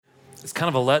It's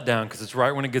kind of a letdown because it's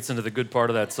right when it gets into the good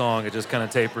part of that song, it just kind of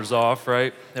tapers off,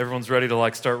 right? Everyone's ready to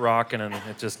like start rocking and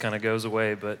it just kind of goes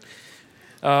away. But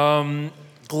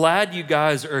glad you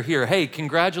guys are here. Hey,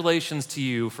 congratulations to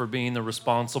you for being the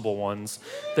responsible ones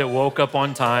that woke up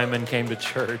on time and came to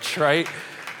church, right?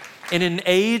 In an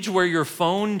age where your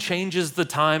phone changes the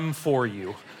time for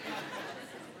you,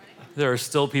 there are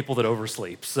still people that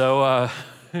oversleep. So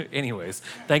anyways,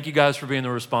 thank you guys for being the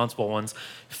responsible ones.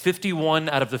 51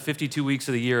 out of the 52 weeks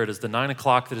of the year, it is the 9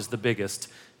 o'clock that is the biggest,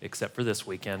 except for this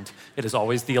weekend. It is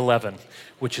always the 11,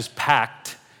 which is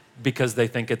packed because they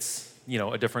think it's,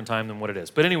 a different time than what it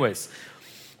is. But anyways,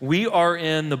 we are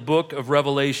in the book of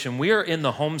Revelation. We are in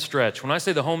the home stretch. When I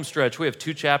say the home stretch, we have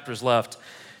 2 chapters left.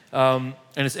 And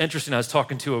it's interesting, I was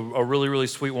talking to a really, really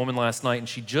sweet woman last night, and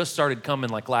she just started coming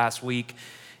like last week.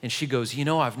 And she goes,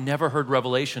 I've never heard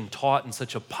Revelation taught in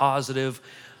such a positive,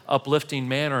 uplifting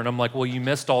manner. And I'm like, well, you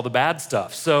missed all the bad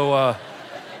stuff. So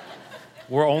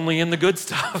we're only in the good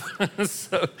stuff.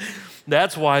 So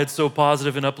that's why it's so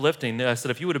positive and uplifting. I said,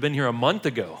 if you would have been here a month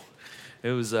ago, it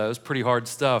was pretty hard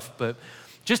stuff. But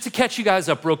just to catch you guys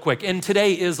up real quick, and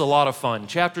today is a lot of fun.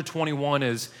 Chapter 21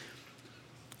 is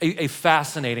a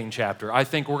fascinating chapter. I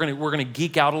think we're gonna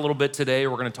geek out a little bit today.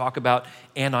 We're gonna talk about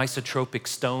anisotropic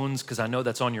stones because I know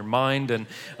that's on your mind, and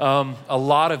a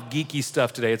lot of geeky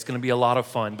stuff today. It's gonna be a lot of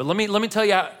fun. But let me tell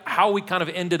you how we kind of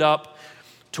ended up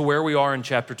to where we are in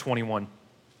chapter 21.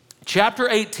 Chapter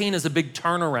 18 is a big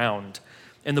turnaround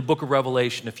in the book of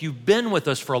Revelation. If you've been with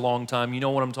us for a long time, you know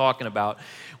what I'm talking about.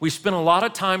 We spent a lot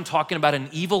of time talking about an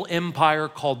evil empire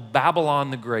called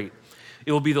Babylon the Great.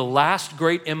 It will be the last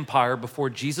great empire before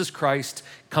Jesus Christ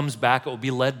comes back. It will be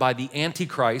led by the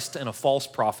Antichrist and a false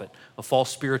prophet, a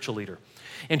false spiritual leader.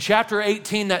 In chapter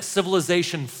 18, that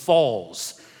civilization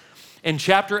falls. In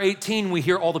chapter 18, we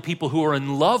hear all the people who are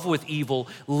in love with evil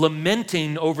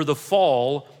lamenting over the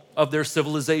fall of their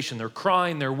civilization. They're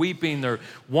crying, they're weeping, they're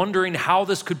wondering how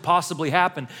this could possibly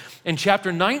happen. In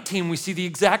chapter 19, we see the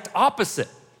exact opposite.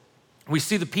 We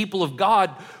see the people of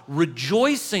God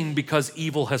rejoicing because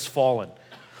evil has fallen.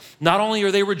 Not only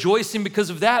are they rejoicing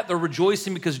because of that, they're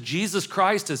rejoicing because Jesus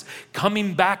Christ is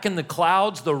coming back in the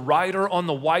clouds, the rider on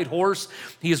the white horse.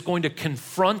 He is going to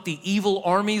confront the evil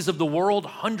armies of the world,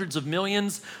 hundreds of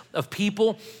millions of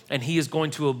people, and he is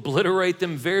going to obliterate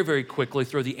them very, very quickly,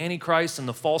 throw the Antichrist and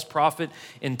the false prophet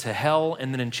into hell.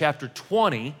 And then in chapter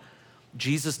 20,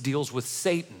 Jesus deals with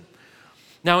Satan.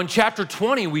 Now, in chapter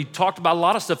 20, we talked about a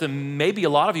lot of stuff that maybe a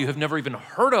lot of you have never even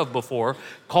heard of before,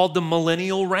 called the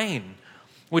millennial reign,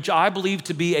 which I believe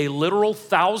to be a literal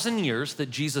 1,000 years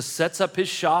that Jesus sets up his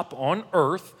shop on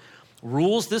earth,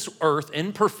 rules this earth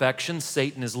in perfection.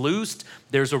 Satan is loosed.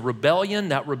 There's a rebellion.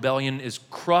 That rebellion is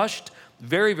crushed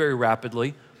very, very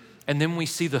rapidly. And then we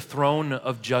see the throne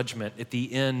of judgment at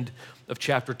the end of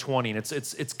chapter 20. And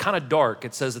it's kind of dark.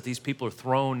 It says that these people are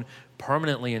thrown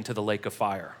permanently into the lake of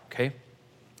fire, okay?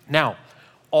 Now,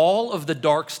 all of the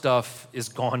dark stuff is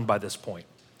gone by this point.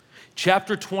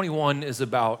 Chapter 21 is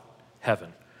about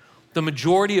heaven. The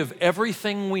majority of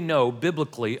everything we know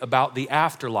biblically about the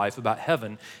afterlife, about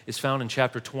heaven, is found in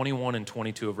chapter 21 and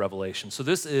 22 of Revelation. So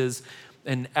this is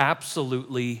an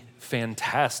absolutely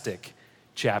fantastic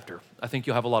chapter. I think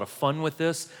you'll have a lot of fun with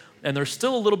this. And there's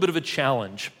still a little bit of a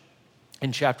challenge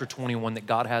in chapter 21 that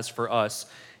God has for us,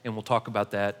 and we'll talk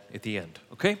about that at the end,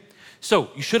 okay?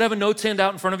 So you should have a notes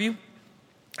handout in front of you.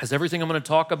 Has everything I'm going to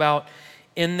talk about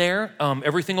in there.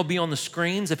 Everything will be on the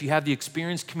screens. If you have the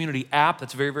Experience Community app,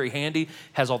 that's very, very handy. It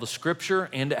has all the scripture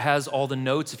and it has all the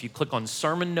notes. If you click on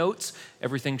sermon notes,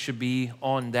 everything should be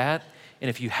on that. And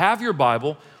if you have your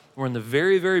Bible, we're in the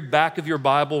very, very back of your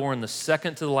Bible. We're in the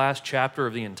second to the last chapter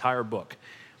of the entire book.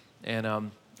 And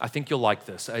I think you'll like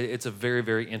this. It's a very,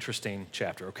 very interesting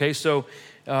chapter. Okay, so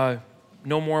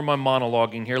no more of my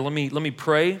monologuing here. Let me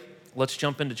pray. Let's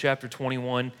jump into chapter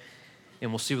 21.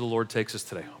 And we'll see where the Lord takes us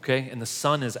today, okay? And the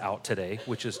sun is out today,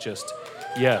 which is just,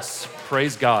 yes,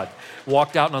 praise God.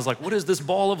 Walked out and I was like, what is this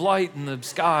ball of light in the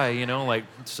sky,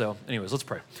 So anyways, let's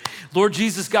pray. Lord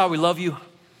Jesus, God, we love you.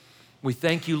 We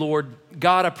thank you, Lord.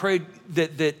 God, I pray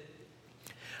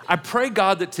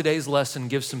God, that today's lesson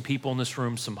gives some people in this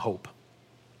room some hope.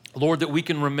 Lord, that we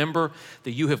can remember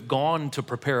that you have gone to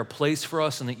prepare a place for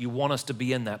us and that you want us to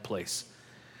be in that place.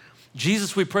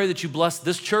 Jesus, we pray that you bless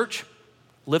this church.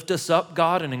 Lift us up,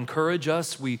 God, and encourage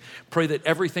us. We pray that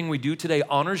everything we do today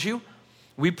honors you.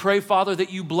 We pray, Father,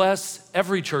 that you bless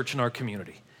every church in our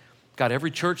community. God, every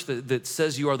church that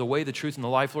says you are the way, the truth, and the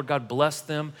life, Lord God, bless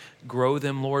them, grow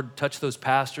them, Lord. Touch those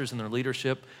pastors and their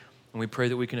leadership. And we pray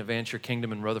that we can advance your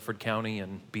kingdom in Rutherford County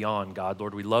and beyond, God.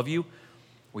 Lord, we love you.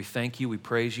 We thank you. We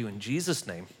praise you in Jesus'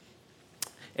 name.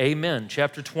 Amen.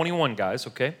 Chapter 21, guys,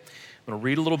 okay? I'm gonna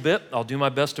read a little bit. I'll do my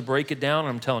best to break it down.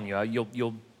 I'm telling you,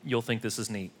 you'll think this is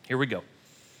neat. Here we go.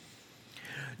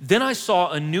 Then I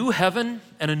saw a new heaven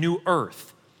and a new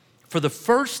earth. For the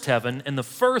first heaven and the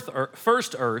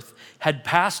first earth had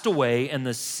passed away, and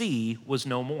the sea was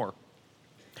no more.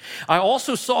 I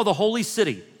also saw the holy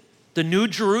city, the new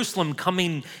Jerusalem,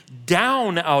 coming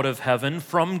down out of heaven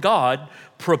from God,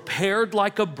 prepared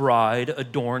like a bride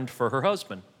adorned for her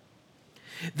husband.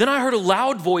 Then I heard a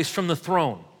loud voice from the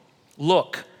throne.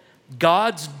 Look,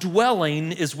 God's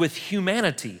dwelling is with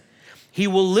humanity. He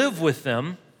will live with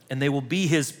them, and they will be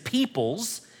his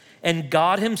peoples, and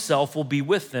God himself will be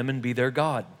with them and be their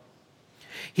God.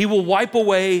 He will wipe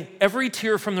away every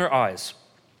tear from their eyes.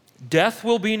 Death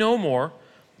will be no more.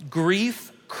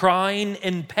 Grief, crying,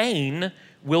 and pain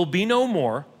will be no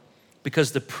more,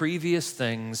 because the previous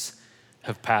things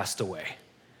have passed away.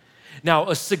 Now,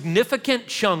 a significant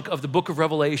chunk of the book of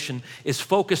Revelation is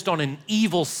focused on an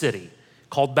evil city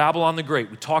called Babylon the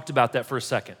Great. We talked about that for a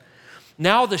second.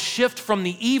 Now the shift from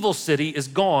the evil city is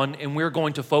gone, and we're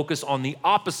going to focus on the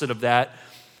opposite of that,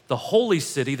 the holy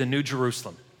city, the New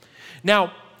Jerusalem.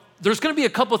 Now, there's going to be a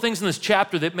couple of things in this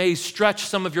chapter that may stretch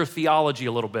some of your theology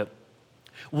a little bit.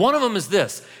 One of them is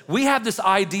this. We have this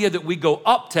idea that we go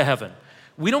up to heaven.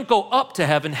 We don't go up to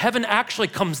heaven. Heaven actually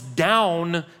comes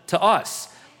down to us,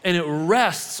 and it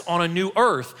rests on a new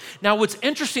earth. Now, what's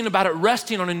interesting about it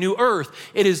resting on a new earth,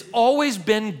 it has always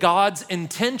been God's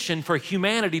intention for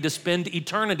humanity to spend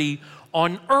eternity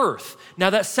on earth.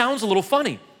 Now, that sounds a little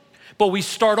funny, but we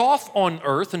start off on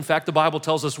earth. In fact, the Bible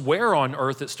tells us where on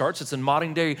earth it starts. It's in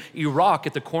modern day Iraq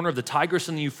at the corner of the Tigris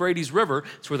and the Euphrates River.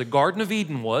 It's where the Garden of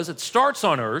Eden was. It starts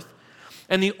on earth,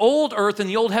 and the old earth and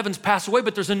the old heavens pass away,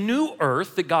 but there's a new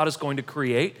earth that God is going to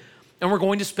create, and we're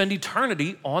going to spend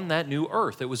eternity on that new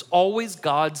earth. It was always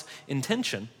God's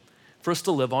intention for us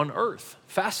to live on earth.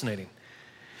 Fascinating.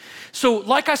 So,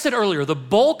 like I said earlier, the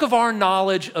bulk of our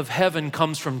knowledge of heaven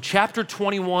comes from chapter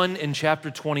 21 and chapter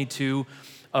 22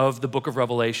 of the book of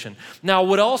Revelation. Now,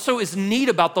 what also is neat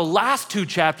about the last two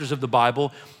chapters of the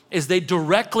Bible is they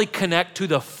directly connect to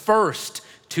the first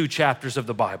two chapters of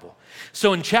the Bible.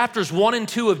 So in chapters 1 and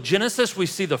 2 of Genesis, we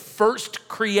see the first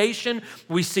creation.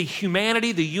 We see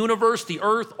humanity, the universe, the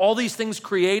earth, all these things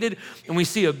created, and we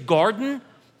see a garden.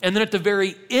 And then at the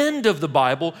very end of the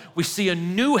Bible, we see a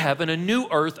new heaven, a new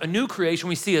earth, a new creation.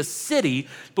 We see a city,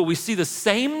 but we see the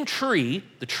same tree,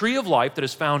 the tree of life that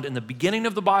is found in the beginning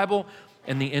of the Bible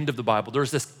and the end of the Bible.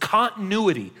 There's this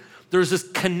continuity. There's this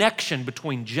connection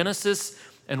between Genesis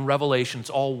and Revelation. It's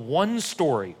all one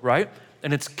story, right?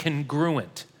 And it's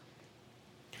congruent.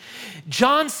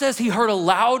 John says he heard a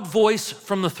loud voice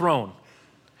from the throne.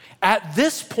 At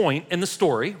this point in the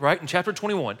story, right, in chapter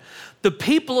 21, the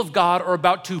people of God are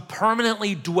about to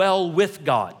permanently dwell with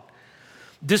God.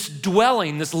 This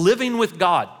dwelling, this living with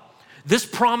God, this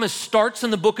promise starts in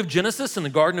the book of Genesis in the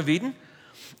Garden of Eden.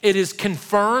 It is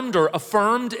confirmed or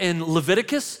affirmed in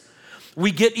Leviticus.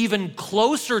 We get even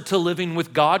closer to living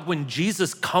with God when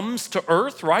Jesus comes to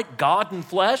earth, right? God in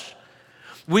flesh.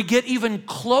 We get even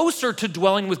closer to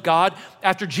dwelling with God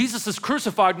after Jesus is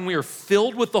crucified, when we are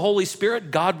filled with the Holy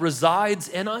Spirit. God resides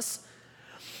in us.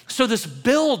 So this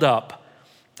buildup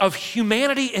of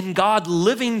humanity and God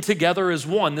living together as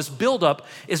one, this buildup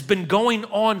has been going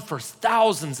on for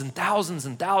thousands and thousands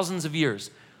and thousands of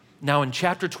years. Now in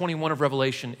chapter 21 of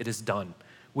Revelation, it is done.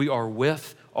 We are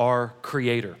with our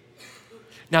Creator.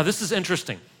 Now this is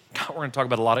interesting. God, we're going to talk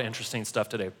about a lot of interesting stuff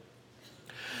today.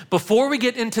 Before we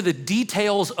get into the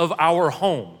details of our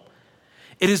home,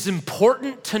 it is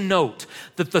important to note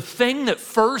that the thing that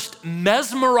first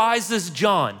mesmerizes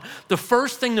John, the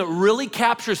first thing that really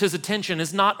captures his attention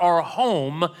is not our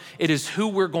home, it is who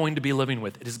we're going to be living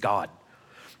with. It is God.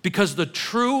 Because the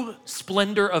true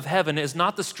splendor of heaven is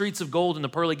not the streets of gold and the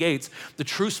pearly gates. The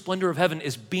true splendor of heaven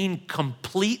is being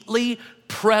completely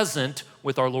present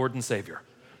with our Lord and Savior.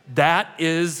 That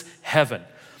is heaven.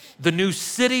 The new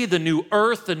city, the new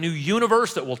earth, the new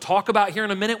universe that we'll talk about here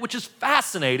in a minute, which is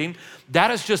fascinating,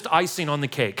 that is just icing on the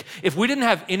cake. If we didn't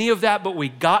have any of that, but we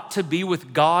got to be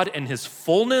with God and his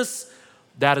fullness,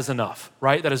 that is enough,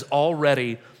 right? That is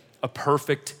already a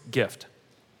perfect gift.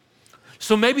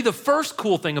 So maybe the first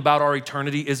cool thing about our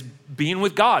eternity is being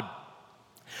with God.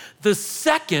 The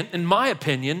second, in my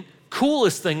opinion,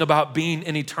 coolest thing about being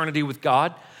in eternity with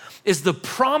God is the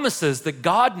promises that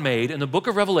God made in the book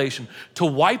of Revelation to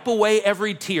wipe away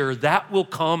every tear. That will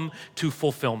come to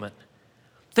fulfillment.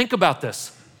 Think about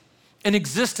this. An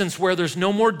existence where there's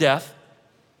no more death,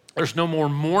 there's no more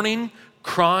mourning,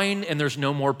 crying, and there's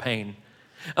no more pain.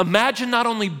 Imagine not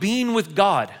only being with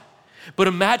God, But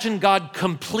imagine God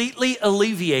completely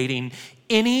alleviating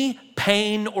any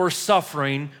pain or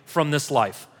suffering from this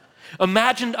life.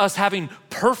 Imagine us having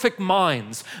perfect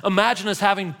minds. Imagine us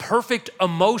having perfect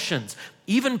emotions,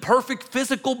 even perfect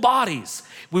physical bodies.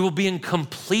 We will be in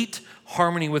complete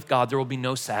harmony with God. There will be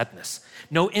no sadness,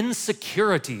 no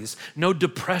insecurities, no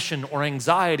depression or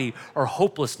anxiety or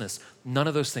hopelessness. None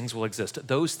of those things will exist.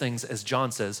 Those things, as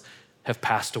John says, have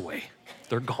passed away.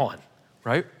 They're gone,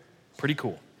 right? Pretty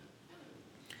cool.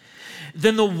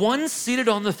 Then the one seated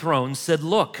on the throne said,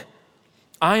 "Look,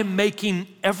 I am making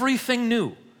everything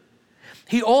new."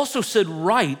 He also said,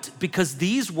 "Write, because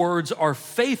these words are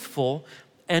faithful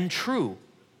and true."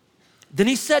 Then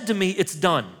he said to me, "It's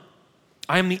done.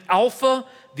 I am the Alpha,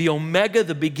 the Omega,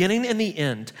 the beginning and the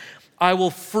end. I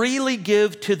will freely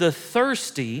give to the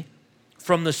thirsty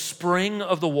from the spring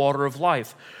of the water of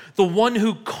life. The one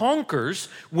who conquers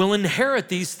will inherit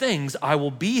these things. I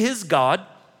will be his God,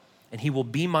 and he will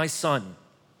be my son."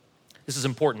 This is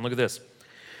important. Look at this.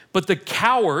 "But the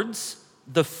cowards,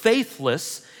 the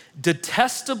faithless,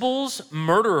 detestables,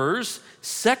 murderers,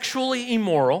 sexually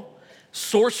immoral,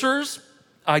 sorcerers,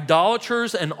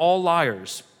 idolaters, and all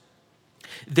liars,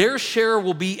 their share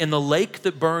will be in the lake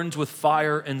that burns with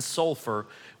fire and sulfur,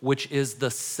 which is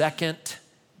the second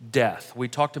death." We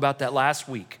talked about that last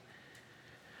week.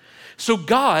 So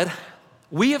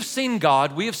we have seen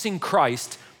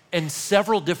Christ in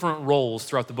several different roles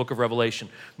throughout the book of Revelation.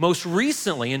 Most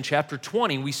recently, in chapter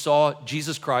 20, we saw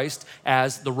Jesus Christ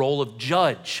as the role of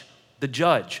judge, the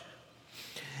judge.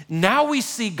 Now we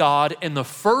see God in the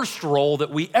first role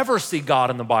that we ever see God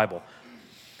in the Bible.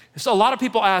 So a lot of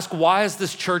people ask, why is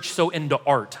this church so into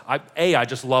art? I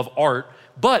just love art,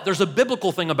 but there's a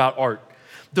biblical thing about art.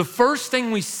 The first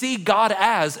thing we see God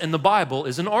as in the Bible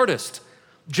is an artist.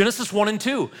 Genesis 1 and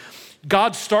 2.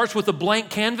 God starts with a blank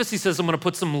canvas. He says, I'm gonna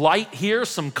put some light here,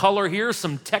 some color here,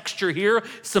 some texture here,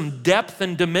 some depth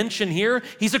and dimension here.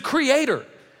 He's a creator.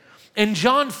 In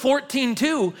John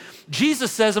 14:2,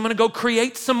 Jesus says, I'm gonna go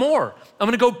create some more. I'm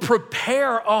gonna go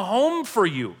prepare a home for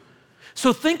you.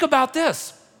 So think about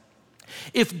this.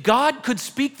 If God could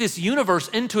speak this universe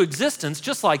into existence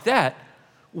just like that,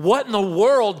 what in the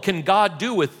world can God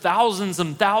do with thousands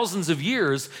and thousands of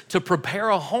years to prepare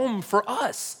a home for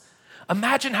us?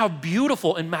 Imagine how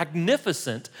beautiful and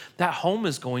magnificent that home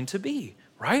is going to be,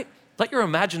 right? Let your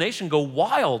imagination go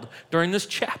wild during this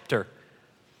chapter.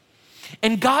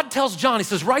 And God tells John, he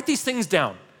says, write these things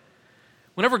down.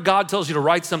 Whenever God tells you to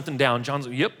write something down, John's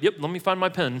like, yep, let me find my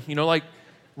pen.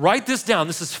 Write this down.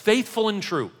 This is faithful and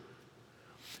true.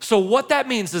 So what that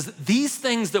means is these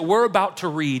things that we're about to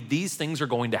read, these things are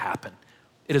going to happen.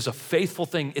 It is a faithful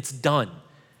thing. It's done.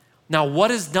 Now,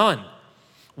 what is done?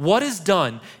 What is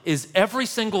done is every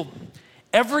single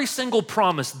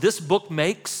promise this book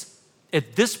makes,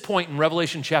 at this point in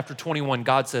Revelation chapter 21,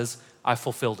 God says, I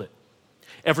fulfilled it.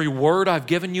 Every word I've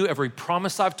given you, every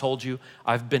promise I've told you,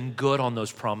 I've been good on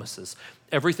those promises.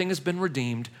 Everything has been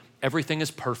redeemed. Everything is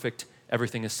perfect.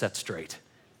 Everything is set straight.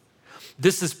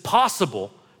 This is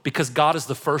possible because God is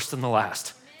the first and the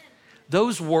last.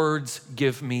 Those words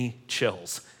give me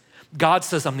chills. God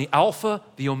says, I'm the Alpha,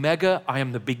 the Omega, I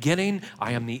am the beginning,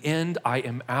 I am the end, I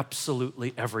am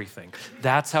absolutely everything.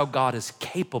 That's how God is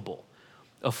capable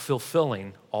of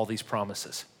fulfilling all these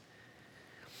promises.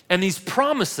 And these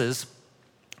promises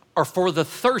are for the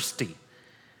thirsty.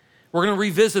 We're gonna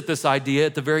revisit this idea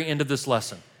at the very end of this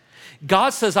lesson.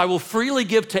 God says, I will freely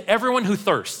give to everyone who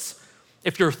thirsts.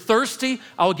 If you're thirsty,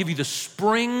 I will give you the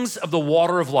springs of the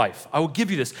water of life. I will give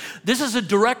you this. This is a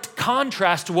direct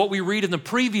contrast to what we read in the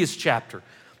previous chapter,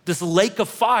 this lake of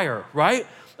fire, right?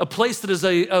 A place that is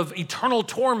of eternal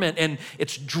torment, and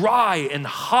it's dry and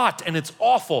hot and it's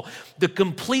awful. The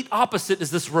complete opposite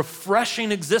is this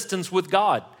refreshing existence with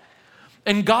God.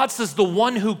 And God says the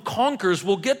one who conquers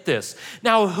will get this.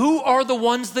 Now, who are the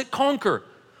ones that conquer?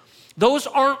 Those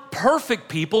aren't perfect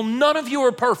people. None of you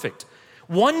are perfect.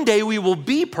 One day we will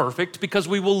be perfect because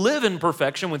we will live in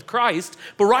perfection with Christ,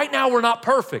 but right now we're not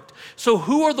perfect. So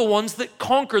who are the ones that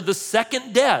conquer the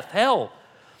second death, hell?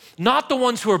 Not the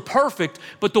ones who are perfect,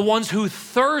 but the ones who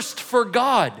thirst for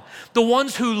God, the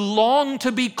ones who long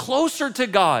to be closer to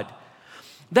God.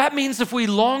 That means if we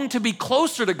long to be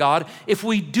closer to God, if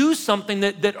we do something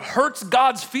that hurts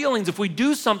God's feelings, if we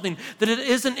do something that it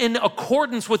isn't in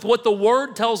accordance with what the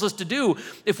Word tells us to do,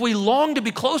 if we long to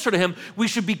be closer to Him, we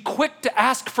should be quick to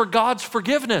ask for God's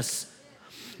forgiveness.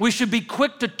 We should be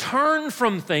quick to turn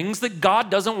from things that God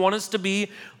doesn't want us to be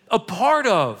a part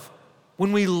of.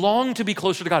 When we long to be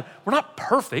closer to God, we're not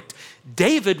perfect.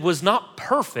 David was not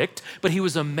perfect, but he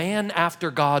was a man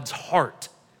after God's heart.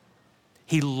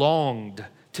 He longed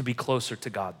to be closer to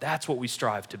God. That's what we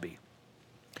strive to be.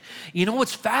 You know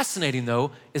what's fascinating,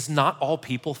 though, is not all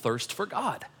people thirst for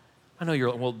God. I know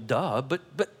you're like, well, duh, but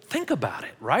think about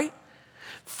it, right?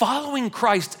 Following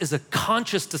Christ is a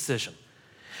conscious decision.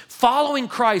 Following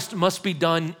Christ must be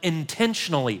done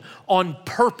intentionally, on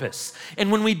purpose.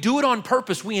 And when we do it on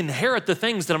purpose, we inherit the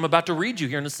things that I'm about to read you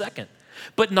here in a second.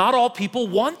 But not all people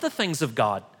want the things of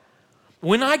God.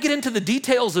 When I get into the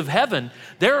details of heaven,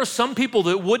 there are some people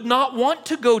that would not want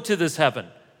to go to this heaven.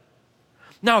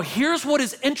 Now, here's what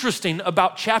is interesting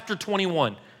about chapter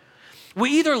 21.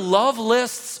 We either love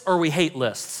lists or we hate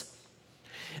lists.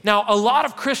 Now, a lot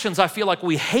of Christians, I feel like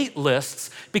we hate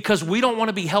lists because we don't want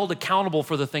to be held accountable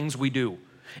for the things we do.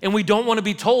 And we don't want to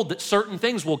be told that certain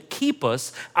things will keep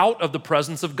us out of the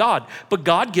presence of God. But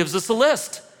God gives us a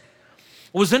list.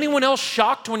 Was anyone else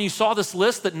shocked when you saw this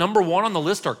list that number one on the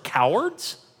list are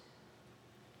cowards?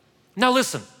 Now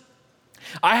listen,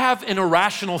 I have an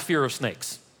irrational fear of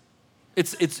snakes.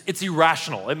 It's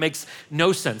irrational. It makes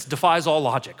no sense, defies all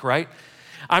logic, right?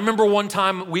 I remember one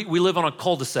time we live on a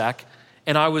cul-de-sac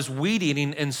and I was weed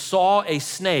eating and saw a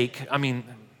snake,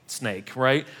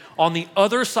 right? On the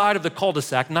other side of the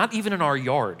cul-de-sac, not even in our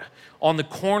yard, on the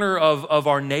corner of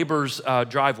our neighbor's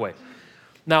driveway.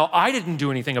 Now, I didn't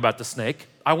do anything about the snake.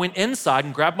 I went inside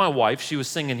and grabbed my wife. She was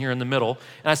singing here in the middle.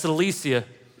 And I said, Alicia,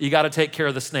 you got to take care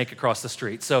of the snake across the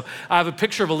street. So I have a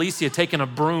picture of Alicia taking a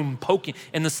broom, poking,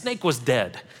 and the snake was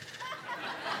dead.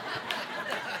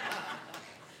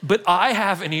 But I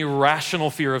have an irrational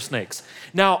fear of snakes.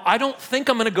 Now, I don't think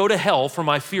I'm gonna go to hell for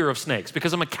my fear of snakes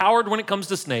because I'm a coward when it comes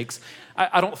to snakes.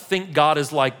 I don't think God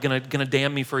is like gonna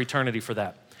damn me for eternity for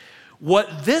that.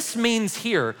 What this means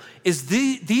here is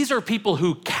these are people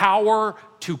who cower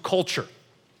to culture.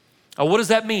 Now, what does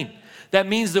that mean? That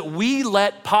means that we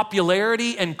let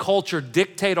popularity and culture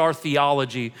dictate our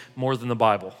theology more than the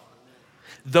Bible.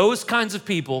 Those kinds of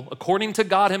people, according to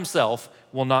God himself,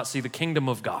 will not see the kingdom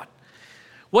of God.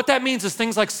 What that means is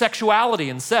things like sexuality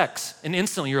and sex. And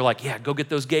instantly you're like, yeah, go get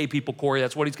those gay people, Corey.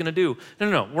 That's what he's gonna do.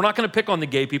 No. We're not gonna pick on the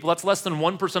gay people. That's less than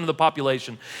 1% of the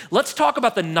population. Let's talk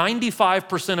about the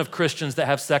 95% of Christians that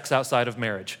have sex outside of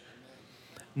marriage.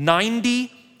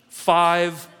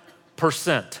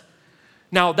 95%.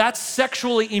 Now, that's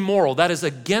sexually immoral. That is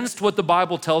against what the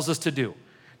Bible tells us to do.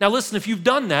 Now, listen, if you've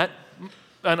done that,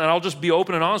 and I'll just be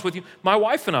open and honest with you, my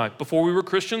wife and I, before we were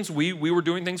Christians, we were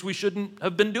doing things we shouldn't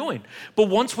have been doing. But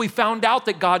once we found out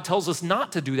that God tells us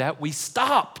not to do that, we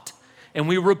stopped and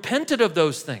we repented of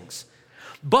those things.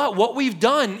 But what we've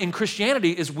done in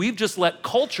Christianity is we've just let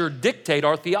culture dictate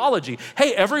our theology.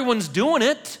 Hey, everyone's doing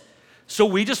it, so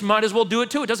we just might as well do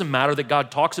it too. It doesn't matter that God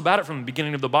talks about it from the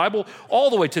beginning of the Bible all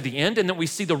the way to the end, and that we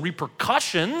see the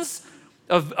repercussions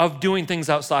of doing things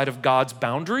outside of God's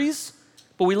boundaries.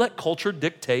 But we let culture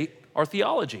dictate our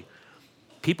theology.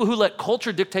 People who let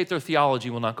culture dictate their theology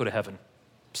will not go to heaven,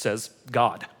 says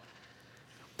God.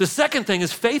 The second thing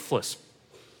is faithless.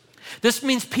 This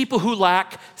means people who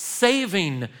lack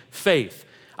saving faith.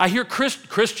 I hear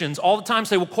Christians all the time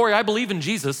say, well, Corey, I believe in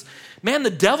Jesus. Man,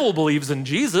 the devil believes in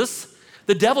Jesus.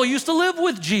 The devil used to live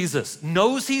with Jesus,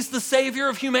 knows he's the savior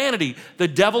of humanity. The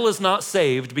devil is not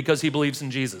saved because he believes in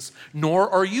Jesus, nor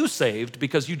are you saved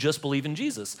because you just believe in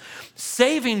Jesus.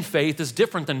 Saving faith is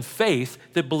different than faith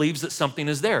that believes that something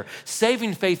is there.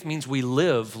 Saving faith means we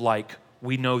live like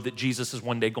we know that Jesus is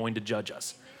one day going to judge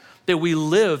us, that we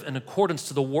live in accordance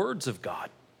to the words of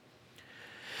God.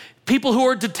 People who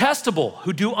are detestable,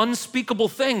 who do unspeakable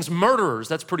things, murderers,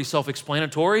 that's pretty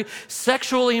self-explanatory,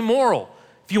 sexually immoral.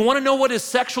 If you want to know what is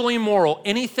sexually immoral,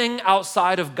 anything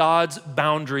outside of God's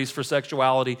boundaries for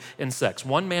sexuality and sex,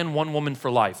 one man, one woman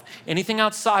for life, anything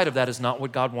outside of that is not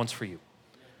what God wants for you.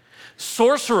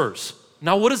 Sorcerers,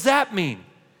 now what does that mean?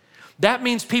 That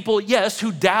means people, yes,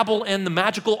 who dabble in the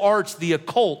magical arts, the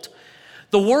occult.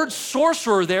 The word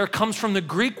sorcerer there comes from the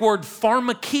Greek word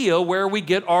pharmakia, where we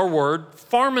get our word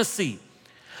pharmacy.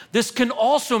 This can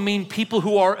also mean people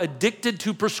who are addicted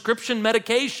to prescription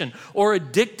medication or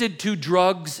addicted to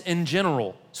drugs in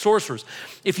general, sorcerers.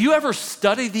 If you ever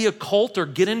study the occult or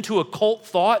get into occult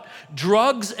thought,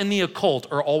 drugs and the occult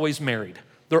are always married.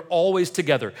 They're always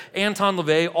together. Anton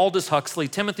LaVey, Aldous Huxley,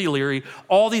 Timothy Leary,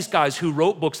 all these guys who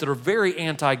wrote books that are very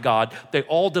anti-God, they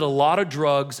all did a lot of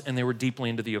drugs and they were deeply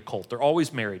into the occult. They're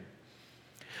always married.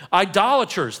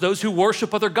 Idolaters, those who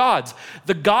worship other gods.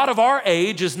 The God of our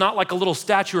age is not like a little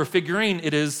statue or figurine,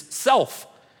 it is self.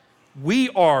 We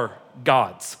are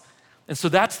gods. And so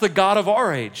that's the God of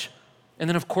our age. And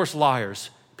then of course,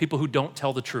 liars, people who don't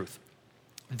tell the truth.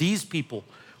 These people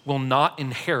will not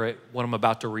inherit what I'm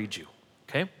about to read you,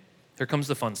 okay? Here comes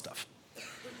the fun stuff.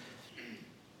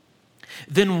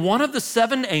 Then one of the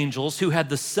 7 angels who had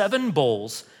the 7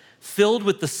 bowls filled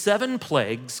with the 7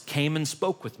 plagues came and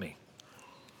spoke with me.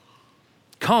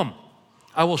 Come,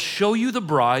 I will show you the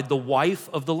bride, the wife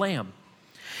of the Lamb.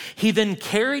 He then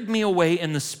carried me away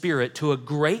in the Spirit to a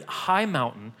great high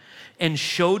mountain and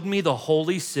showed me the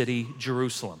holy city,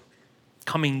 Jerusalem,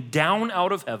 coming down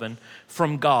out of heaven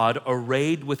from God,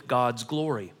 arrayed with God's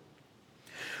glory.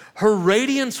 Her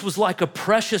radiance was like a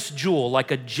precious jewel, like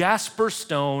a jasper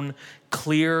stone,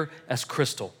 clear as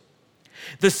crystal.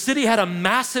 The city had a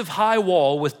massive high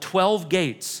wall with 12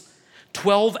 gates.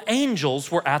 12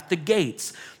 angels were at the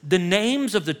gates. The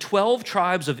names of the 12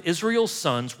 tribes of Israel's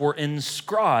sons were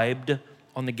inscribed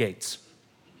on the gates.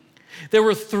 There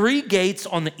were 3 gates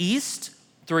on the east,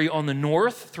 3 on the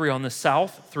north, 3 on the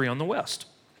south, 3 on the west.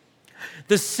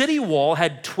 The city wall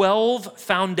had 12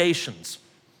 foundations,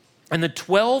 and the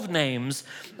 12 names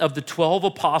of the 12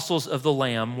 apostles of the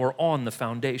Lamb were on the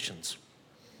foundations.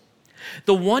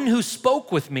 The one who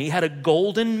spoke with me had a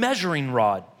golden measuring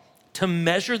rod to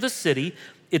measure the city,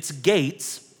 its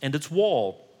gates, and its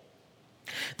wall.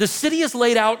 The city is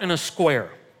laid out in a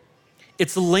square.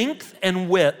 Its length and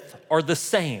width are the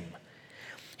same.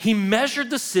 He measured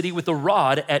the city with a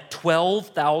rod at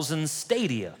 12,000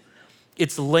 stadia.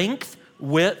 Its length,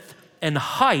 width, and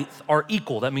height are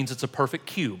equal. That means it's a perfect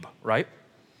cube, right?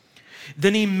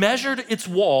 Then he measured its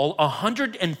wall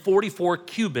 144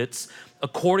 cubits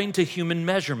according to human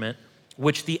measurement,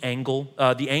 which the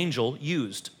angel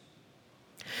used.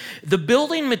 The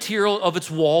building material of its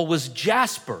wall was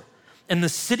jasper, and the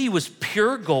city was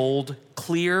pure gold,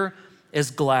 clear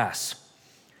as glass.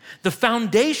 The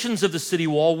foundations of the city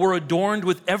wall were adorned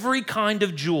with every kind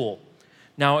of jewel.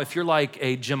 Now, if you're like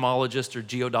a gemologist or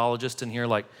geodologist in here,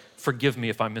 like, forgive me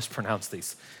if I mispronounce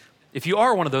these. If you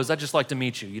are one of those, I'd just like to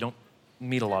meet you. You don't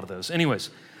meet a lot of those.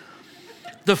 Anyways,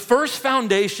 the first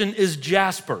foundation is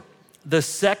jasper, the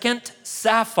second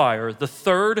sapphire, the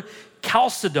third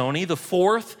chalcedony, the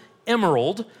fourth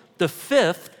emerald, the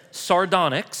fifth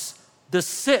sardonyx, the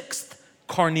sixth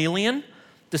carnelian,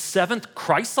 the seventh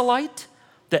chrysolite,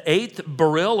 the eighth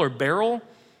beryl or beryl,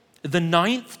 the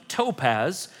ninth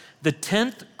topaz, the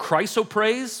 10th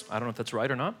chrysoprase, I don't know if that's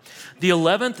right or not, the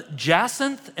 11th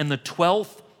jacinth, and the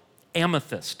 12th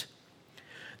amethyst.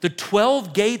 The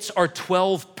 12 gates are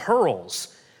 12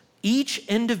 pearls. Each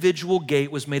individual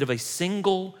gate was made of a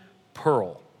single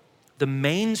pearl. The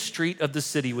main street of the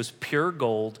city was pure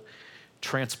gold,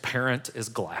 transparent as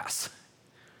glass.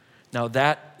 Now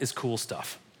that is cool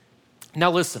stuff.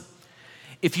 Now listen,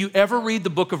 if you ever read the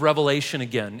book of Revelation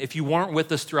again, if you weren't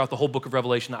with us throughout the whole book of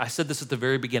Revelation, I said this at the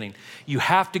very beginning, you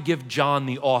have to give John,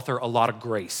 the author, a lot of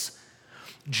grace.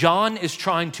 John is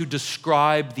trying to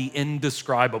describe the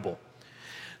indescribable.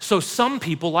 So some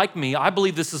people, like me, I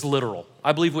believe this is literal.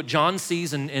 I believe what John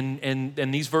sees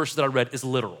in these verses that I read is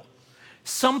literal.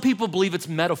 Some people believe it's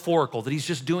metaphorical, that he's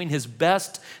just doing his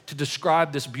best to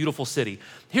describe this beautiful city.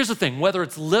 Here's the thing, whether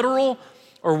it's literal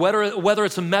or whether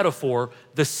it's a metaphor,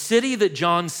 the city that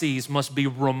John sees must be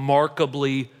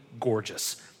remarkably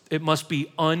gorgeous. It must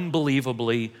be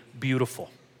unbelievably beautiful.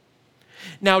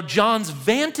 Now, John's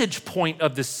vantage point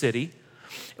of this city,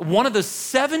 one of the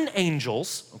 7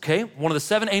 angels,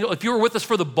 if you were with us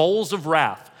for the bowls of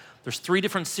wrath, there's 3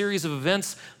 different series of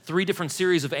events, 3 different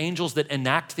series of angels that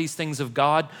enact these things of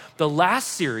God. The last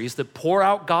series that pour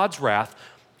out God's wrath,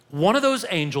 one of those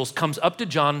angels comes up to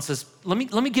John and says, let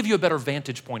me give you a better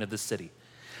vantage point of this city.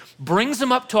 Brings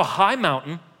him up to a high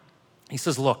mountain. He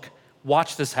says, look,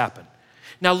 watch this happen.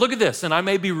 Now look at this, and I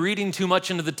may be reading too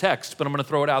much into the text, but I'm gonna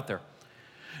throw it out there.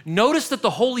 Notice that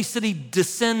the holy city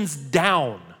descends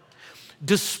down,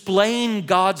 displaying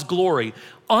God's glory.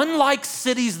 Unlike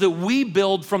cities that we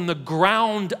build from the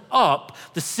ground up,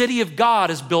 the city of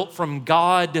God is built from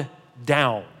God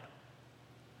down.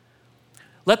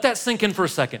 Let that sink in for a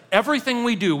second. Everything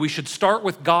we do, we should start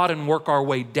with God and work our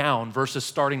way down versus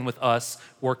starting with us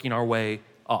working our way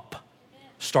up.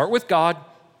 Start with God,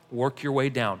 work your way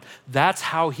down. That's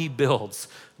how he builds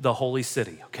the holy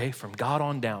city, okay? From God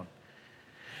on down.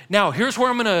 Now, here's where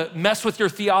I'm gonna mess with your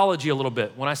theology a little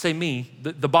bit. When I say me,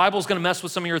 the Bible's gonna mess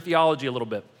with some of your theology a little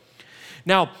bit.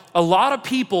 Now, a lot of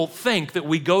people think that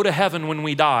we go to heaven when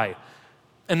we die,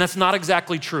 and that's not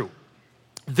exactly true.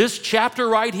 This chapter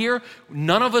right here,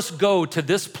 none of us go to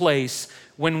this place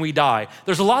when we die.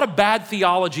 There's a lot of bad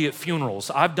theology at funerals.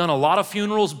 I've done a lot of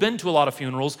funerals, been to a lot of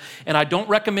funerals, and I don't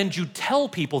recommend you tell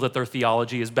people that their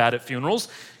theology is bad at funerals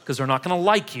because they're not gonna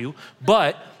like you,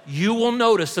 but you will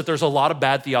notice that there's a lot of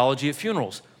bad theology at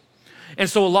funerals. And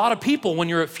so a lot of people, when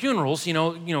you're at funerals, you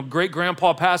know, great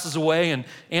grandpa passes away and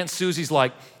Aunt Susie's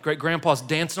like, great grandpa's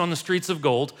dancing on the streets of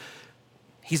gold.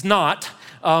 He's not.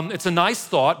 It's a nice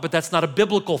thought, but that's not a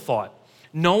biblical thought.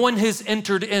 No one has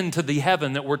entered into the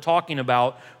heaven that we're talking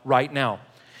about right now.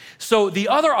 So the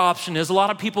other option is a lot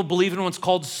of people believe in what's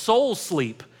called soul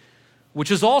sleep,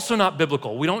 which is also not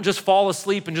biblical. We don't just fall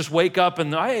asleep and just wake up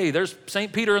and, hey, there's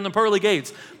St. Peter in the pearly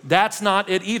gates. That's not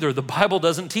it either. The Bible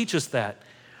doesn't teach us that.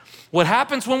 What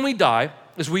happens when we die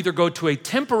is we either go to a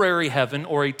temporary heaven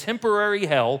or a temporary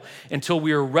hell until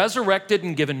we are resurrected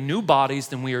and given new bodies,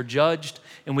 then we are judged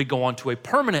and we go on to a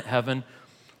permanent heaven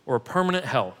or a permanent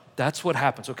hell. That's what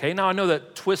happens, okay? Now I know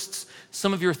that twists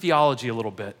some of your theology a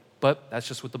little bit, but that's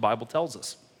just what the Bible tells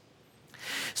us.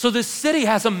 So this city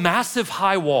has a massive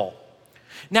high wall.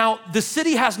 Now, the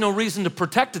city has no reason to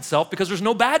protect itself because there's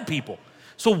no bad people.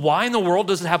 So why in the world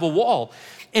does it have a wall?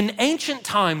 In ancient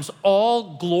times,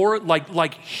 all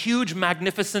like huge,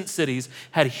 magnificent cities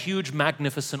had huge,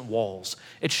 magnificent walls.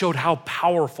 It showed how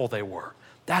powerful they were.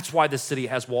 That's why the city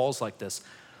has walls like this.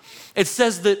 It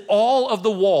says that all of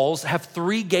the walls have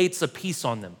 3 gates apiece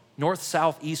on them, north,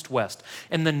 south, east, west.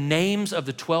 And the names of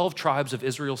the 12 tribes of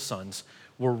Israel's sons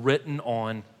were written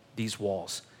on these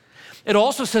walls. It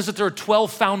also says that there are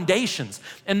 12 foundations,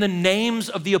 and the names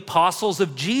of the apostles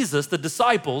of Jesus, the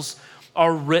disciples,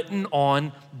 are written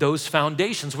on those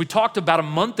foundations. We talked about a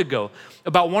month ago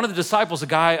about one of the disciples, a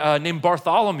guy named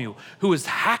Bartholomew, who was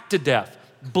hacked to death,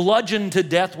 bludgeoned to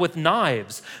death with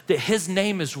knives, that his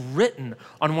name is written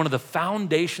on one of the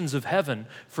foundations of heaven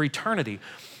for eternity.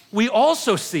 We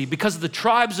also see, because of the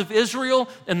tribes of Israel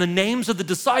and the names of the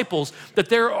disciples, that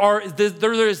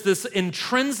there is this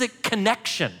intrinsic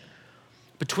connection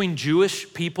between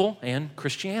Jewish people and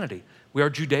Christianity. We are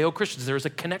Judeo-Christians. There's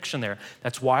a connection there.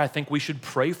 That's why I think we should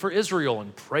pray for Israel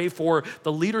and pray for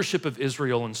the leadership of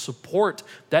Israel and support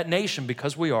that nation,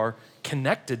 because we are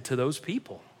connected to those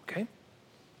people, okay?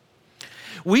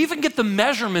 We even get the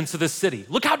measurements of this city.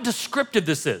 Look how descriptive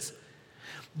this is.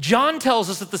 John tells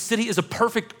us that the city is a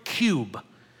perfect cube.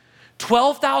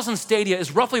 12,000 stadia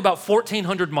is roughly about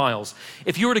 1,400 miles.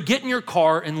 If you were to get in your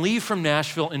car and leave from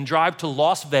Nashville and drive to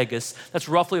Las Vegas, that's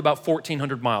roughly about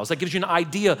 1,400 miles. That gives you an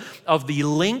idea of the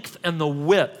length and the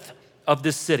width of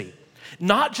this city.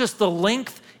 Not just the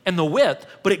length and the width,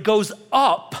 but it goes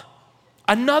up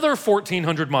another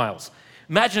 1,400 miles.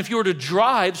 Imagine if you were to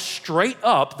drive straight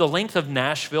up the length of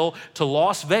Nashville to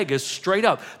Las Vegas, straight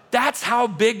up. That's how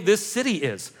big this city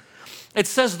is. It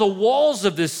says the walls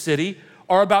of this city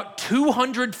are about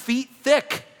 200 feet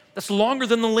thick. That's longer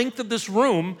than the length of this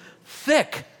room,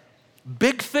 thick.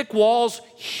 Big, thick walls,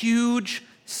 huge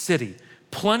city.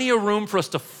 Plenty of room for us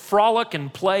to frolic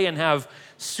and play and have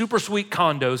super sweet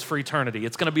condos for eternity.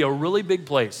 It's gonna be a really big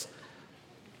place.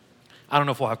 I don't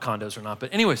know if we'll have condos or not,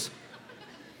 but anyways.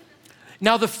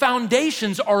 Now the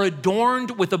foundations are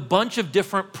adorned with a bunch of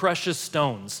different precious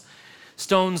stones.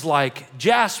 Stones like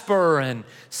jasper and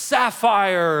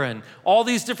sapphire and all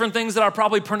these different things that I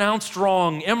probably pronounced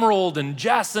wrong, emerald and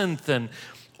jacinth and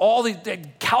all the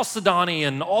chalcedony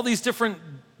and all these different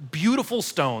beautiful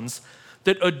stones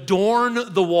that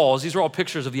adorn the walls. These are all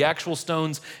pictures of the actual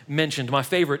stones mentioned. My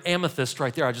favorite, amethyst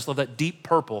right there. I just love that deep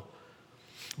purple.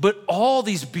 But all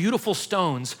these beautiful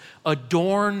stones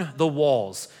adorn the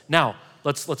walls. Now,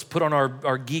 let's put on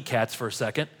our geek hats for a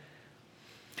second.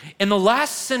 In the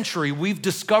last century, we've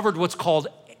discovered what's called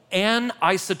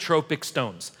anisotropic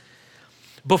stones.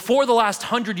 Before the last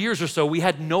 100 years or so, we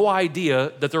had no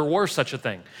idea that there were such a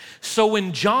thing. So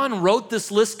when John wrote this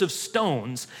list of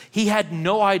stones, he had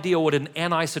no idea what an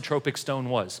anisotropic stone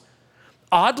was.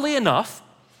 Oddly enough,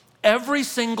 every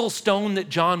single stone that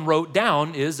John wrote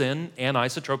down is an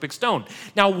anisotropic stone.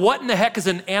 Now, what in the heck is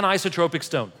an anisotropic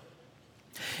stone?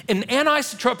 An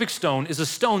anisotropic stone is a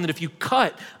stone that if you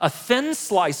cut a thin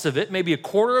slice of it, maybe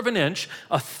 1/4 of an inch,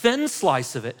 a thin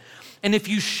slice of it, and if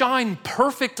you shine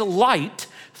perfect light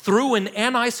through an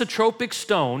anisotropic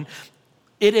stone,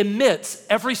 it emits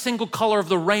every single color of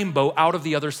the rainbow out of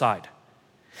the other side.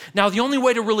 Now, the only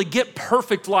way to really get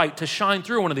perfect light to shine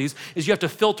through one of these is you have to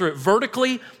filter it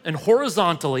vertically and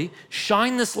horizontally,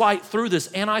 shine this light through this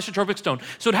anisotropic stone.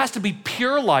 So it has to be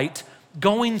pure light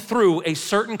going through a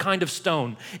certain kind of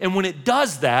stone. And when it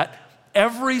does that,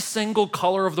 every single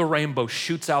color of the rainbow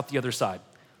shoots out the other side.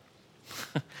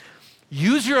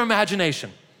 Use your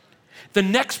imagination. The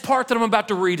next part that I'm about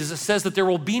to read is it says that there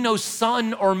will be no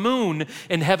sun or moon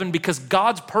in heaven because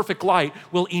God's perfect light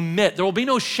will emit. There will be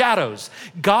no shadows.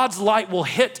 God's light will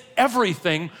hit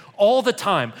everything all the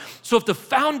time. So if the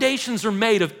foundations are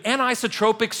made of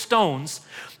anisotropic stones,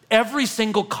 every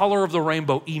single color of the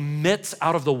rainbow emits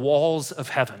out of the walls of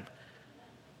heaven.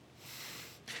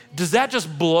 Does that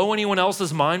just blow anyone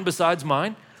else's mind besides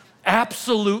mine?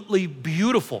 Absolutely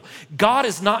beautiful. God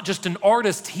is not just an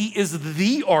artist, he is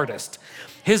the artist.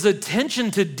 His attention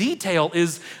to detail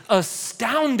is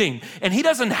astounding. And he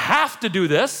doesn't have to do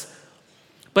this,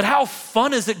 but how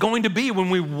fun is it going to be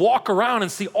when we walk around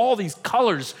and see all these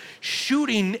colors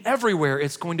shooting everywhere?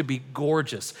 It's going to be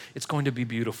gorgeous. It's going to be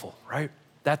beautiful, right?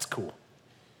 That's cool.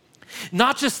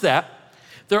 Not just that,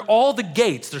 they're all the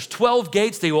gates. There's 12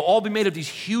 gates. They will all be made of these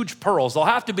huge pearls. They'll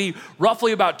have to be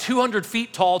roughly about 200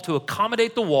 feet tall to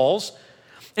accommodate the walls.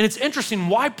 And it's interesting,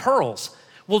 why pearls?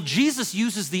 Well, Jesus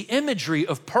uses the imagery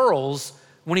of pearls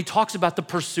when he talks about the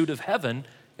pursuit of heaven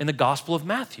in the Gospel of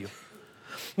Matthew.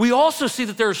 We also see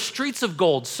that there are streets of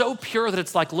gold so pure that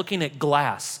it's like looking at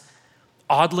glass.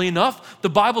 Oddly enough, the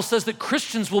Bible says that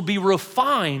Christians will be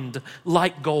refined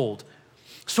like gold.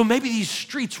 So maybe these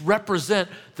streets represent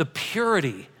the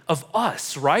purity of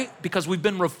us, right? Because we've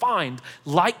been refined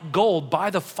like gold by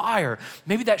the fire.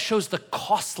 Maybe that shows the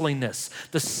costliness,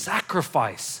 the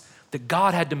sacrifice that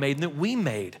God had to make and that we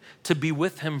made to be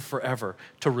with him forever,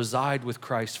 to reside with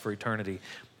Christ for eternity.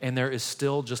 And there is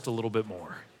still just a little bit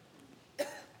more.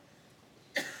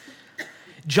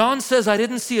 John says, I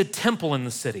didn't see a temple in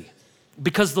the city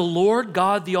because the Lord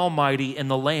God the Almighty and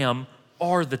the Lamb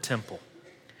are the temple.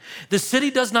 The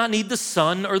city does not need the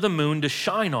sun or the moon to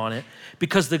shine on it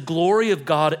because the glory of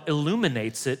God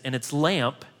illuminates it and its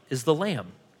lamp is the Lamb.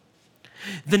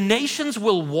 The nations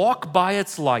will walk by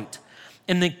its light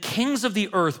and the kings of the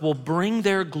earth will bring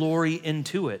their glory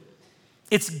into it.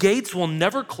 Its gates will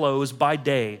never close by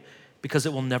day because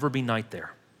it will never be night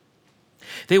there.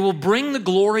 They will bring the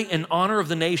glory and honor of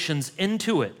the nations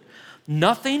into it.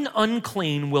 Nothing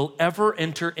unclean will ever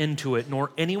enter into it,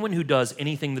 nor anyone who does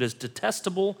anything that is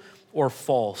detestable or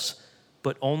false,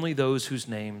 but only those whose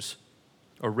names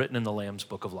are written in the Lamb's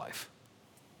book of life.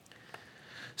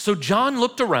 So John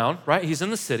looked around, right? He's in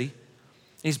the city.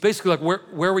 And he's basically like,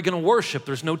 where are we going to worship?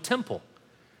 There's no temple.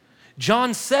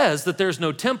 John says that there's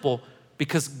no temple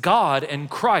because God and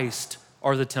Christ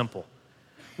are the temple.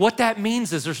 What that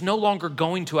means is there's no longer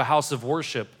going to a house of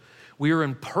worship. We are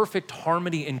in perfect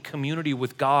harmony and community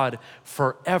with God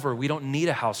forever. We don't need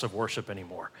a house of worship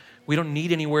anymore. We don't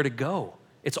need anywhere to go.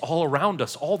 It's all around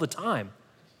us all the time.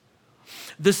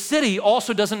 The city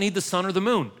also doesn't need the sun or the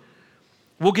moon.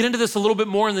 We'll get into this a little bit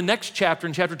more in the next chapter,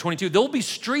 in chapter 22. There'll be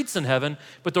streets in heaven,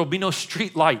 but there'll be no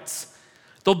street lights.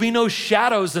 There'll be no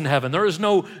shadows in heaven. There is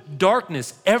no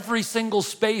darkness. Every single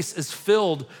space is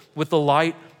filled with the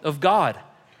light of God.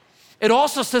 It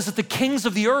also says that the kings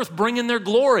of the earth bring in their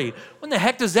glory. What in the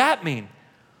heck does that mean?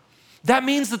 That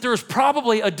means that there is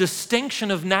probably a distinction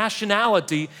of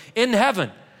nationality in heaven.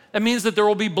 That means that there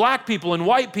will be black people and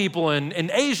white people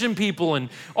and Asian people and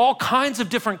all kinds of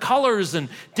different colors and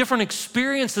different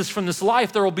experiences from this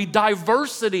life. There will be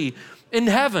diversity in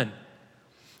heaven.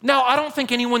 Now, I don't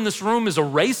think anyone in this room is a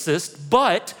racist,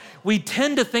 but we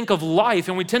tend to think of life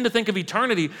and we tend to think of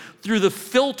eternity through the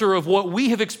filter of what we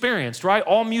have experienced, right?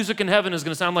 All music in heaven is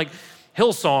going to sound like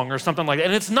Hillsong or something like that,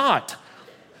 and it's not.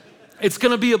 It's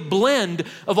going to be a blend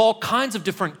of all kinds of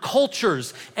different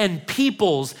cultures and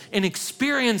peoples and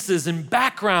experiences and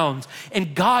backgrounds,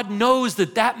 and God knows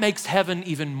that that makes heaven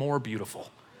even more beautiful.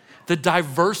 The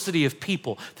diversity of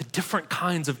people, the different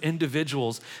kinds of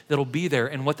individuals that'll be there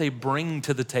and what they bring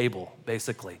to the table,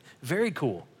 basically. Very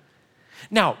cool.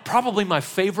 Now, probably my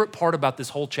favorite part about this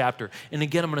whole chapter, and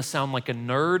again, I'm gonna sound like a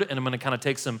nerd and I'm gonna kind of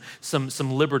take some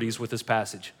liberties with this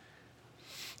passage.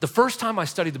 The first time I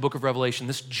studied the book of Revelation,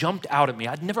 this jumped out at me.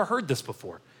 I'd never heard this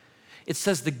before. It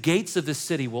says the gates of this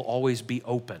city will always be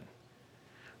open.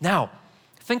 Now,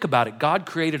 think about it. God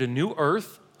created a new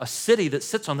earth, a city that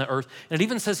sits on the earth, and it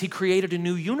even says he created a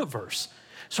new universe.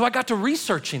 So I got to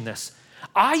researching this.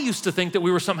 I used to think that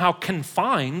we were somehow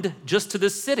confined just to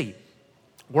this city.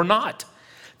 We're not.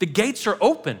 The gates are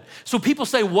open. So people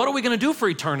say, what are we going to do for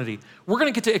eternity? We're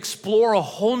going to get to explore a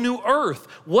whole new earth.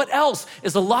 What else?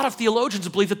 Is a lot of theologians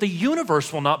believe that the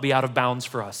universe will not be out of bounds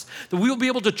for us, that we will be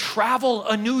able to travel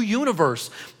a new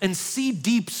universe and see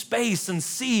deep space and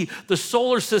see the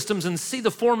solar systems and see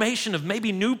the formation of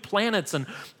maybe new planets and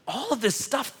all of this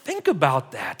stuff. Think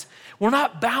about that. We're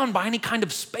not bound by any kind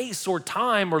of space or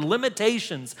time or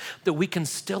limitations, that we can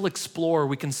still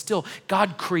explore.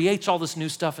 God creates all this new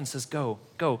stuff and says, go,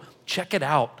 check it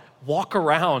out, walk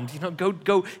around,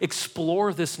 go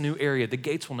explore this new area. The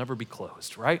gates will never be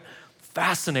closed, right?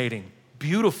 Fascinating,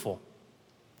 beautiful.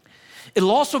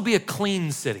 It'll also be a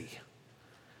clean city.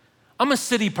 I'm a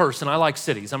city person. I like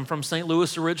cities. I'm from St.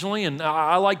 Louis originally, and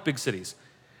I like big cities.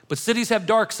 But cities have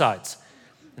dark sides.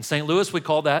 In St. Louis, we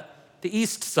call that the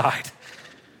east side.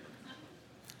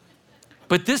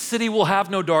 But this city will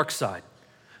have no dark side.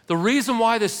 The reason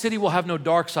why this city will have no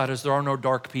dark side is there are no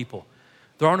dark people.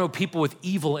 There are no people with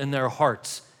evil in their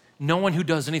hearts. No one who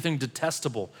does anything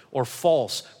detestable or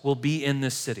false will be in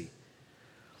this city.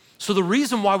 So the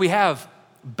reason why we have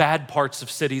bad parts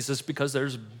of cities is because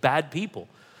there's bad people.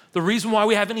 The reason why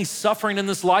we have any suffering in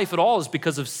this life at all is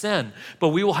because of sin. But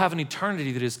we will have an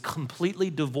eternity that is completely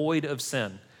devoid of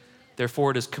sin.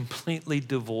 Therefore, it is completely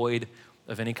devoid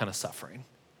of any kind of suffering.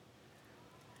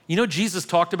 You know, Jesus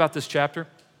talked about this chapter.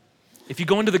 If you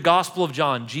go into the Gospel of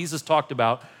John, Jesus talked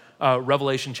about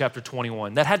Revelation chapter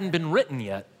 21. That hadn't been written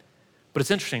yet, but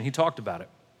it's interesting. He talked about it.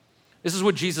 This is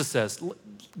what Jesus says.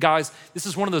 Guys, this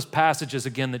is one of those passages,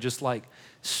 again, that just like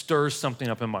stirs something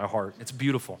up in my heart. It's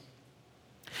beautiful.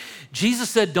 Jesus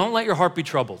said, don't let your heart be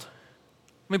troubled.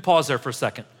 Let me pause there for a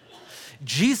second.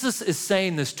 Jesus is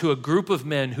saying this to a group of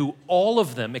men who all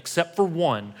of them, except for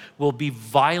one, will be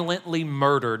violently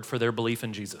murdered for their belief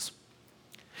in Jesus.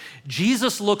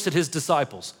 Jesus looks at his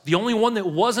disciples. The only one that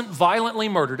wasn't violently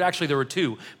murdered, actually there were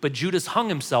two, but Judas hung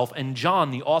himself, and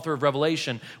John, the author of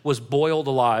Revelation, was boiled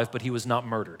alive, but he was not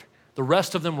murdered. The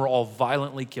rest of them were all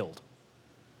violently killed.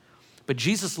 But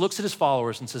Jesus looks at his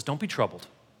followers and says, don't be troubled.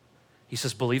 He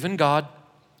says, believe in God,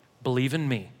 believe in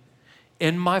me.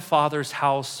 In my Father's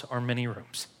house are many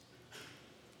rooms.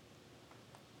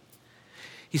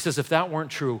 He says, if that weren't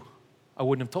true, I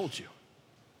wouldn't have told you.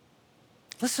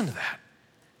 Listen to that.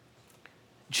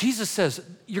 Jesus says,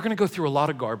 you're gonna go through a lot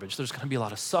of garbage. There's gonna be a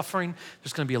lot of suffering.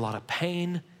 There's gonna be a lot of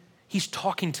pain. He's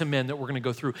talking to men that we're gonna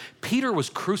go through. Peter was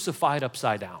crucified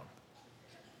upside down.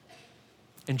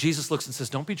 And Jesus looks and says,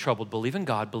 don't be troubled. Believe in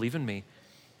God, believe in me.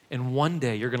 And one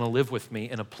day you're gonna live with me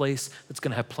in a place that's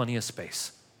gonna have plenty of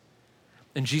space.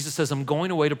 And Jesus says, I'm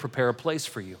going away to prepare a place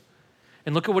for you.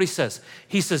 And look at what he says.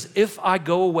 He says, if I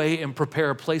go away and prepare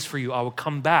a place for you, I will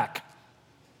come back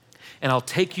and I'll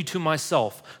take you to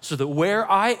myself so that where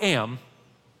I am,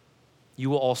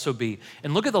 you will also be.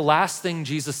 And look at the last thing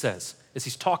Jesus says as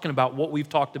he's talking about what we've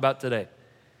talked about today.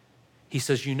 He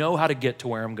says, you know how to get to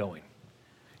where I'm going.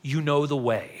 You know the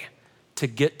way to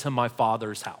get to my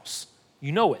Father's house.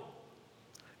 You know it.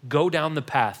 Go down the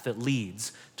path that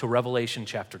leads to Revelation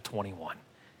chapter 21.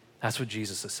 That's what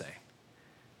Jesus is saying.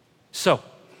 So,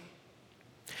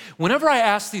 whenever I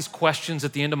ask these questions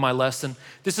at the end of my lesson,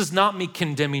 this is not me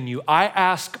condemning you. I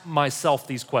ask myself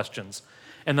these questions,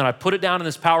 and then I put it down in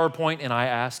this PowerPoint, and I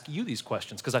ask you these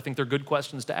questions because I think they're good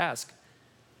questions to ask.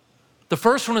 The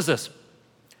first one is this.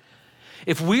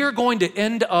 If we are going to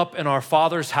end up in our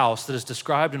Father's house that is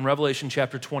described in Revelation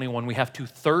chapter 21, we have to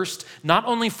thirst not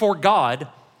only for God,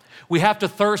 we have to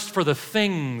thirst for the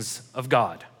things of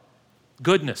God.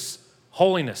 Goodness,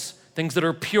 holiness, things that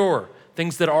are pure,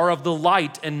 things that are of the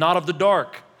light and not of the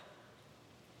dark.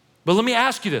 But let me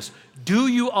ask you this. Do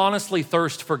you honestly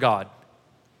thirst for God?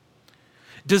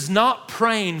 Does not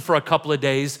praying for a couple of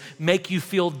days make you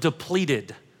feel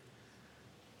depleted?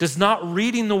 Does not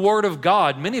reading the Word of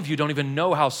God, many of you don't even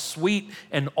know how sweet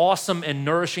and awesome and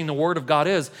nourishing the Word of God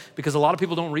is because a lot of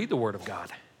people don't read the Word of God.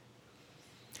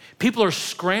 People are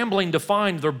scrambling to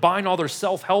find, they're buying all their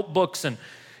self-help books and,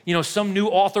 some new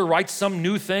author writes some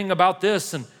new thing about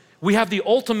this and we have the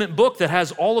ultimate book that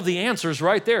has all of the answers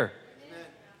right there. Amen.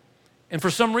 And for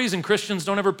some reason, Christians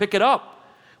don't ever pick it up.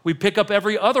 We pick up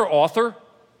every other author.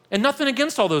 And nothing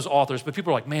against all those authors, but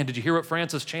people are like, man, did you hear what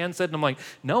Francis Chan said? And I'm like,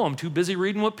 no, I'm too busy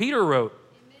reading what Peter wrote.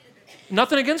 Amen.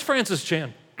 Nothing against Francis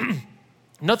Chan.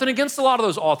 Nothing against a lot of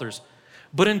those authors.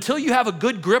 But until you have a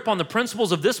good grip on the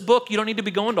principles of this book, you don't need to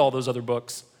be going to all those other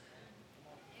books.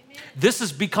 Amen. This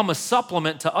has become a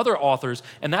supplement to other authors,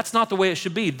 and that's not the way it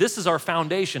should be. This is our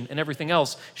foundation, and everything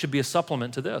else should be a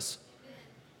supplement to this. Amen.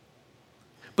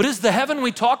 But is the heaven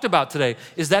we talked about today,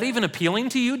 is that even appealing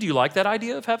to you? Do you like that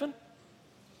idea of heaven?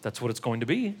 That's what it's going to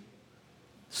be.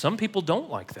 Some people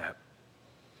don't like that.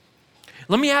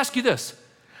 Let me ask you this.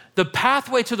 The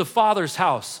pathway to the Father's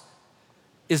house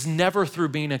is never through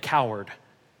being a coward.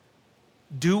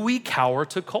 Do we cower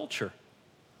to culture?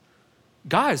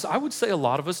 Guys, I would say a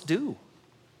lot of us do.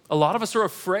 A lot of us are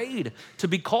afraid to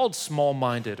be called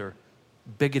small-minded or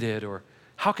bigoted or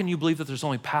how can you believe that there's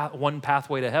only one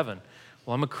pathway to heaven?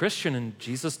 Well, I'm a Christian and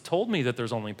Jesus told me that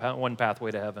there's only one pathway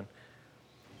to heaven.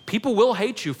 People will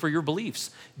hate you for your beliefs.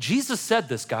 Jesus said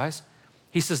this, guys.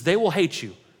 He says, they will hate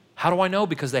you. How do I know?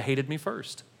 Because they hated me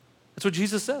first. That's what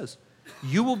Jesus says.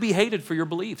 You will be hated for your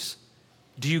beliefs.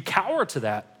 Do you cower to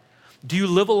that? Do you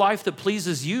live a life that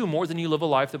pleases you more than you live a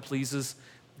life that pleases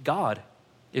God?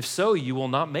 If so, you will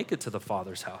not make it to the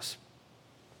Father's house.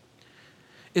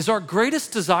 Is our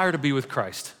greatest desire to be with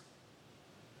Christ?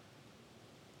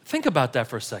 Think about that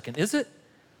for a second. Is it?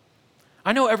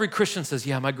 I know every Christian says,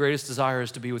 yeah, my greatest desire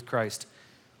is to be with Christ.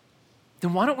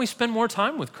 then why don't we spend more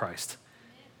time with Christ?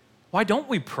 Why don't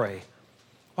we pray?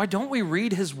 Why don't we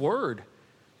read his word?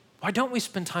 Why don't we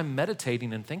spend time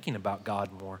meditating and thinking about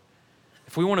God more?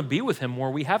 If we want to be with him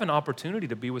more, we have an opportunity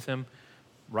to be with him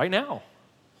right now.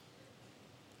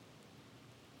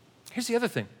 Here's the other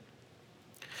thing.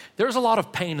 There's a lot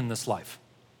of pain in this life.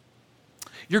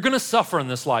 You're going to suffer in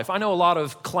this life. I know a lot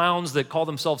of clowns that call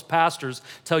themselves pastors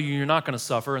tell you you're not going to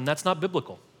suffer, and that's not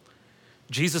biblical.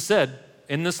 Jesus said,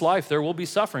 in this life there will be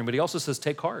suffering, but he also says,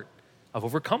 take heart. I've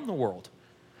overcome the world.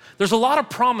 There's a lot of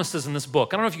promises in this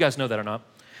book. I don't know if you guys know that or not.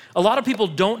 A lot of people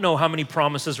don't know how many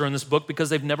promises are in this book because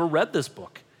they've never read this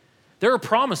book. There are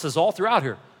promises all throughout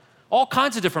here, all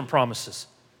kinds of different promises.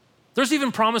 There's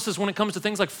even promises when it comes to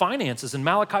things like finances in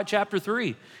Malachi chapter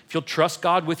 3. If you'll trust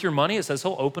God with your money, it says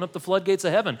he'll open up the floodgates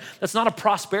of heaven. That's not a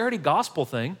prosperity gospel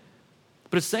thing,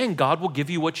 but it's saying God will give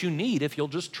you what you need if you'll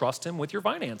just trust him with your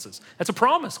finances. That's a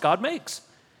promise God makes.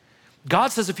 God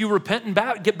says if you repent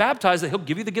and get baptized, that he'll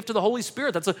give you the gift of the Holy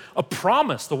Spirit. That's a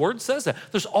promise. The word says that.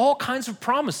 There's all kinds of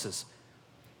promises.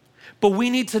 But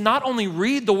we need to not only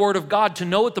read the word of God to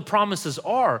know what the promises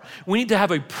are, we need to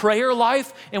have a prayer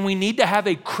life and we need to have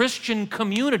a Christian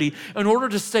community in order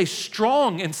to stay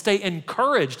strong and stay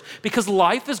encouraged, because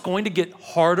life is going to get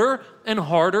harder and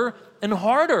harder and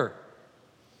harder.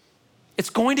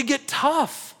 It's going to get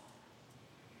tough.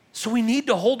 So we need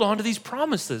to hold on to these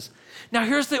promises. Now,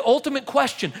 here's the ultimate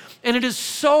question, and it is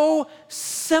so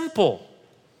simple.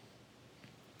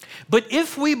 But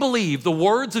if we believe the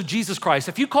words of Jesus Christ,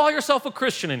 if you call yourself a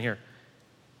Christian in here,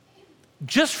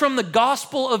 just from the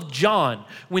Gospel of John,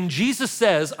 when Jesus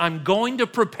says, I'm going to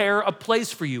prepare a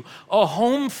place for you, a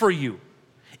home for you,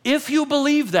 if you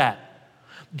believe that,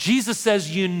 Jesus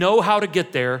says you know how to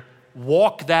get there,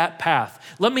 walk that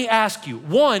path. Let me ask you,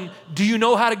 one, do you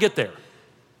know how to get there?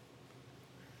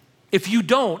 If you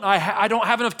don't, I don't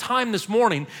have enough time this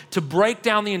morning to break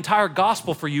down the entire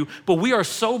gospel for you, but we are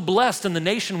so blessed in the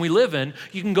nation we live in.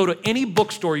 You can go to any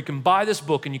bookstore, you can buy this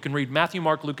book, and you can read Matthew,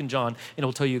 Mark, Luke, and John, and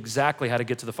it'll tell you exactly how to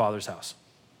get to the Father's house.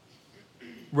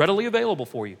 Readily available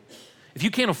for you. If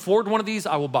you can't afford one of these,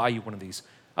 I will buy you one of these.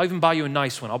 I'll even buy you a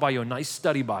nice one. I'll buy you a nice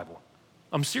study Bible.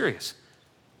 I'm serious.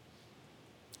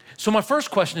 So my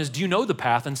first question is, do you know the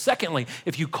path? And secondly,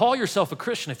 if you call yourself a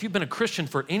Christian, if you've been a Christian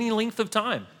for any length of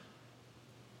time,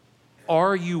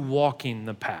 are you walking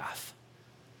the path?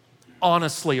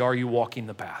 Honestly, are you walking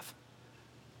the path?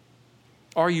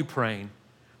 Are you praying?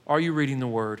 Are you reading the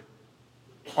word?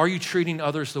 Are you treating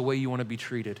others the way you want to be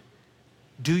treated?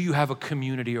 Do you have a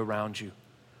community around you?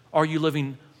 Are you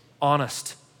living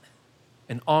honest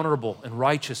and honorable and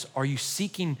righteous? Are you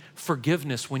seeking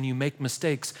forgiveness when you make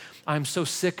mistakes? I'm so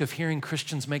sick of hearing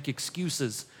Christians make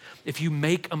excuses. If you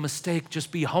make a mistake,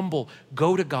 just be humble.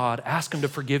 Go to God, ask him to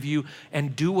forgive you,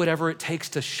 and do whatever it takes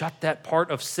to shut that part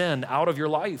of sin out of your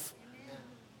life.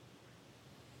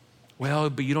 Well,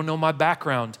 but you don't know my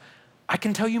background. I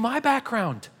can tell you my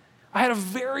background. I had a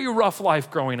very rough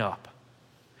life growing up.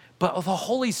 But the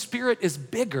Holy Spirit is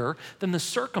bigger than the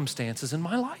circumstances in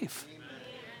my life.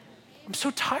 I'm so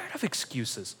tired of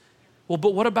excuses. Well,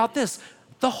 but what about this?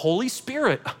 The Holy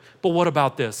Spirit. But what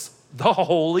about this? The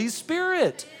Holy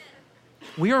Spirit.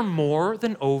 We are more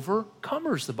than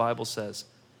overcomers, the Bible says.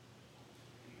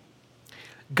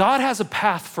 God has a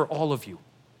path for all of you.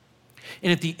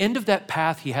 And at the end of that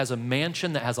path, he has a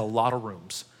mansion that has a lot of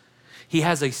rooms. He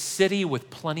has a city with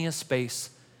plenty of space.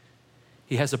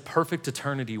 He has a perfect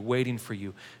eternity waiting for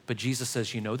you. But Jesus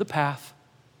says, you know the path,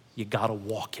 you gotta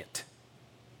walk it.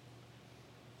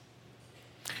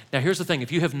 Now here's the thing,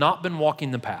 if you have not been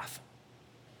walking the path,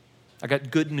 I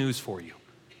got good news for you.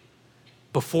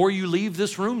 Before you leave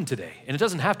this room today, and it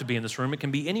doesn't have to be in this room, it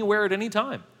can be anywhere at any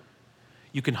time,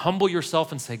 you can humble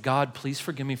yourself and say, God, please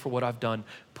forgive me for what I've done.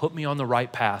 Put me on the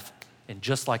right path. And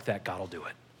just like that, God will do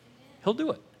it. He'll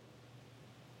do it.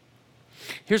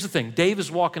 Here's the thing. Dave is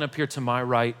walking up here to my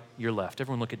right, your left.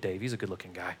 Everyone look at Dave. He's a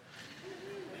good-looking guy.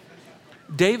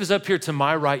 Dave is up here to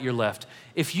my right, your left.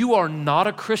 If you are not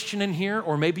a Christian in here,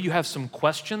 or maybe you have some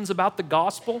questions about the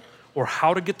gospel or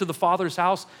how to get to the Father's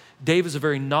house, Dave is a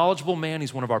very knowledgeable man.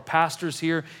 He's one of our pastors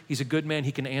here. He's a good man.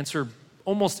 He can answer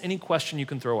almost any question you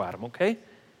can throw at him, okay?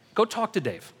 Go talk to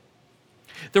Dave.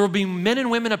 There will be men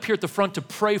and women up here at the front to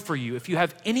pray for you. If you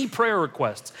have any prayer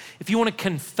requests, if you want to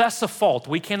confess a fault,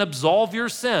 we can't absolve your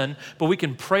sin, but we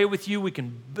can pray with you. We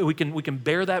can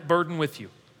bear that burden with you.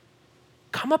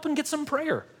 Come up and get some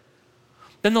prayer.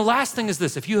 Then the last thing is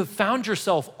this. If you have found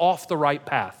yourself off the right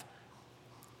path,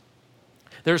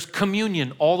 there's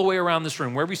communion all the way around this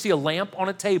room. Wherever you see a lamp on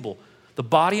a table, the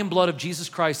body and blood of Jesus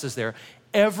Christ is there.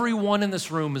 Everyone in this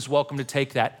room is welcome to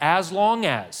take that, as long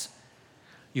as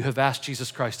you have asked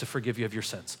Jesus Christ to forgive you of your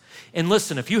sins. And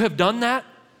listen, if you have done that,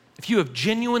 if you have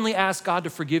genuinely asked God to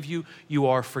forgive you, you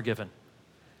are forgiven.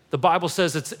 The Bible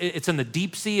says it's in the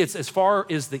deep sea. It's as far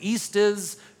as the east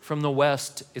is from the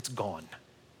west, it's gone,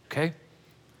 okay?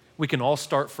 We can all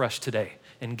start fresh today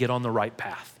and get on the right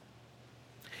path.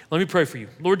 Let me pray for you.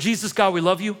 Lord Jesus, God, we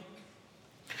love you.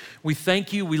 We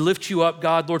thank you. We lift you up,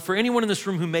 God. Lord, for anyone in this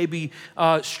room who maybe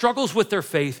struggles with their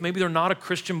faith, maybe they're not a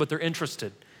Christian, but they're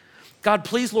interested. God,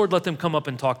 please, Lord, let them come up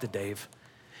and talk to Dave.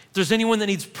 If there's anyone that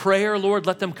needs prayer, Lord,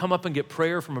 let them come up and get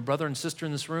prayer from a brother and sister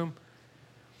in this room.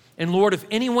 And Lord, if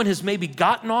anyone has maybe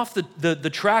gotten off the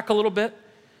track a little bit,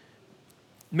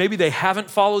 maybe they haven't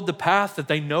followed the path that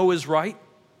they know is right,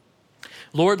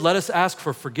 Lord, let us ask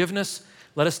for forgiveness.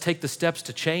 Let us take the steps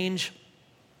to change.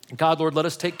 God, Lord, let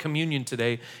us take communion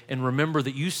today and remember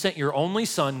that you sent your only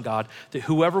Son, God, that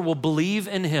whoever will believe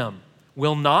in him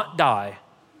will not die,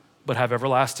 but have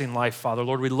everlasting life, Father.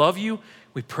 Lord, we love you.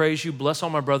 We praise you. Bless all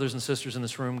my brothers and sisters in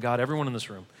this room, God, everyone in this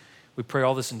room. We pray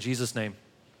all this in Jesus' name.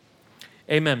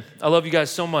 Amen. I love you guys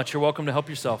so much. You're welcome to help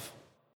yourself.